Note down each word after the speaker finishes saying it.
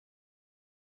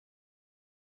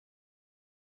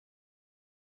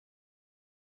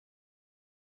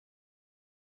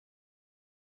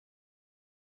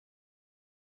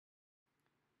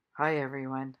Hi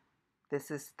everyone,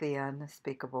 this is the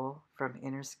Unspeakable from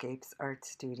Innerscapes Art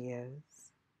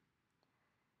Studios.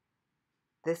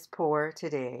 This pour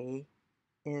today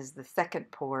is the second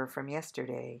pour from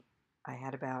yesterday. I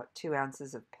had about 2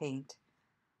 ounces of paint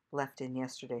left in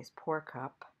yesterday's pour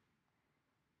cup,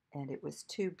 and it was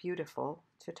too beautiful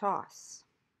to toss.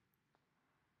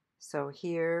 So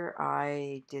here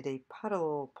I did a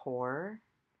puddle pour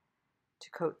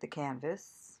to coat the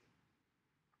canvas,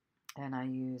 and I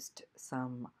used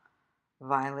some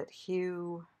violet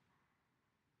hue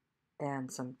and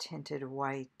some tinted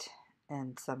white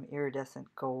and some iridescent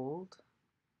gold.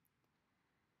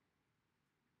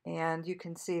 And you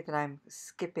can see that I'm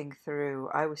skipping through.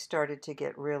 I started to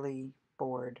get really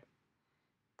bored.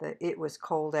 It was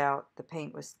cold out, the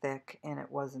paint was thick, and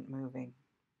it wasn't moving.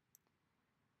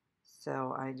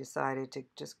 So I decided to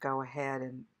just go ahead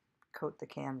and coat the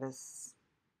canvas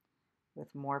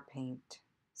with more paint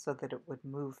so that it would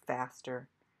move faster.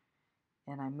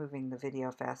 And I'm moving the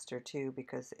video faster too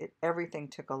because everything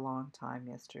took a long time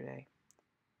yesterday.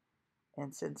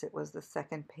 And since it was the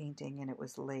second painting and it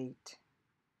was late,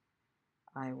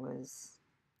 I was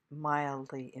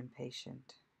mildly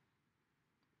impatient.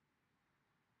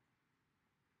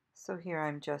 So here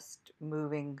I'm just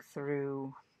moving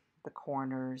through the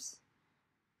corners,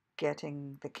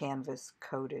 getting the canvas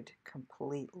coated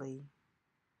completely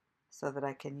so that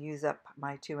I can use up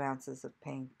my 2 ounces of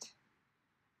paint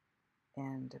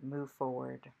and move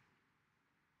forward.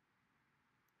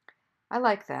 I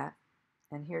like that.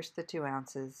 And here's the 2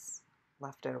 ounces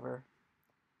left over.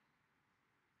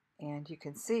 And you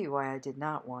can see why I did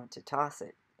not want to toss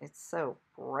it. It's so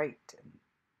bright and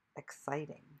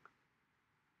exciting.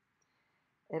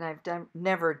 And I've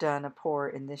never done a pour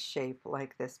in this shape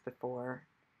like this before.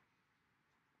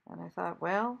 And I thought,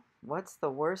 well, what's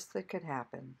the worst that could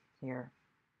happen here?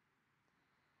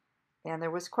 And there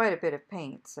was quite a bit of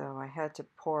paint, so I had to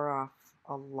pour off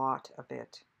a lot of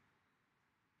it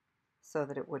so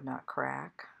that it would not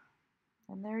crack.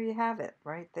 And there you have it,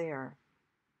 right there.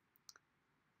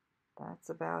 That's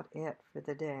about it for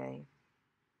the day.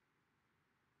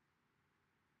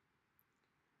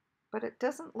 But it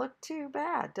doesn't look too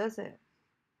bad, does it?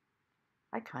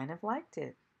 I kind of liked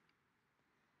it.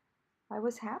 I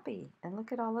was happy, and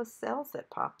look at all those cells that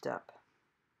popped up.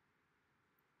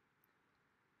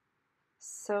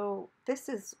 So this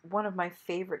is one of my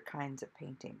favorite kinds of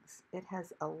paintings. It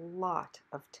has a lot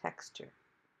of texture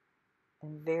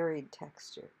and varied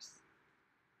textures.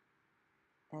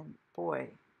 And boy,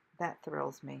 that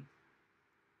thrills me.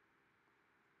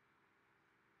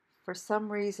 For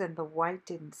some reason, the white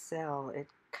didn't sell. It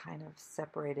kind of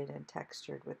separated and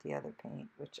textured with the other paint,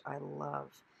 which I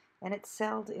love. And it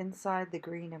selled inside the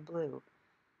green and blue.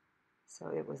 So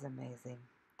it was amazing.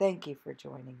 Thank you for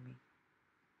joining me.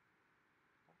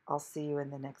 I'll see you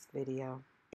in the next video.